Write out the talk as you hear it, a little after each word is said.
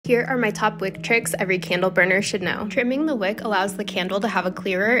Here are my top wick tricks every candle burner should know. Trimming the wick allows the candle to have a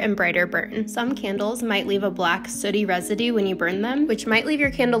clearer and brighter burn. Some candles might leave a black, sooty residue when you burn them, which might leave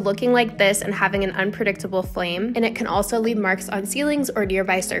your candle looking like this and having an unpredictable flame, and it can also leave marks on ceilings or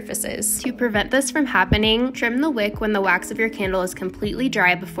nearby surfaces. To prevent this from happening, trim the wick when the wax of your candle is completely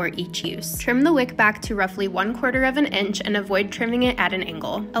dry before each use. Trim the wick back to roughly 1/4 of an inch and avoid trimming it at an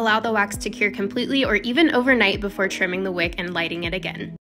angle. Allow the wax to cure completely or even overnight before trimming the wick and lighting it again.